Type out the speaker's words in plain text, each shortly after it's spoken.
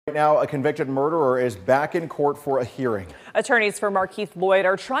Right now, a convicted murderer is back in court for a hearing. Attorneys for Markeith Loyd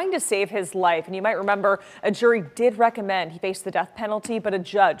are trying to save his life. And you might remember a jury did recommend he face the death penalty, but a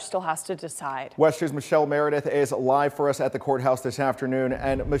judge still has to decide. West 2's Michelle Meredith is live for us at the courthouse this afternoon.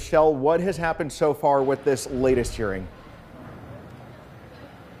 And Michelle, what has happened so far with this latest hearing?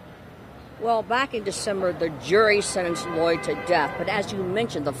 Well, back in December, the jury sentenced Loyd to death. But as you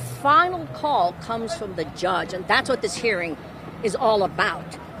mentioned, the final call comes from the judge. And that's what this hearing is all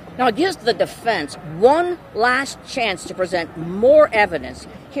about. Now, it gives the defense one last chance to present more evidence,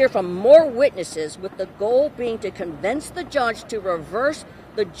 hear from more witnesses, with the goal being to convince the judge to reverse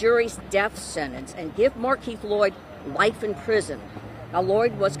the jury's death sentence and give Markeith Loyd life in prison. Now,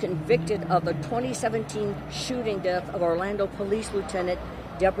 Loyd was convicted of the 2017 shooting death of Orlando Police Lieutenant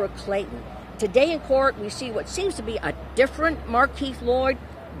Deborah Clayton. Today in court, we see what seems to be a different Markeith Loyd.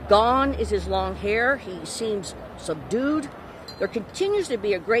 Gone is his long hair. He seems subdued. There continues to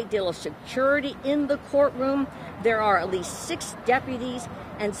be a great deal of security in the courtroom. There are at least 6 deputies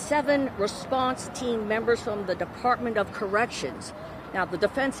and 7 response team members from the Department of Corrections. Now, the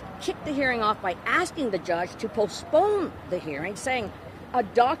defense kicked the hearing off by asking the judge to postpone the hearing, saying a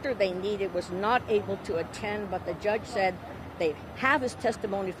doctor they needed was not able to attend, but the judge said they have his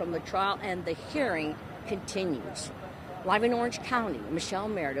testimony from the trial and the hearing continues. Live in Orange County, Michelle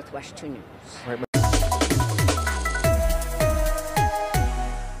Meredith, West 2 News.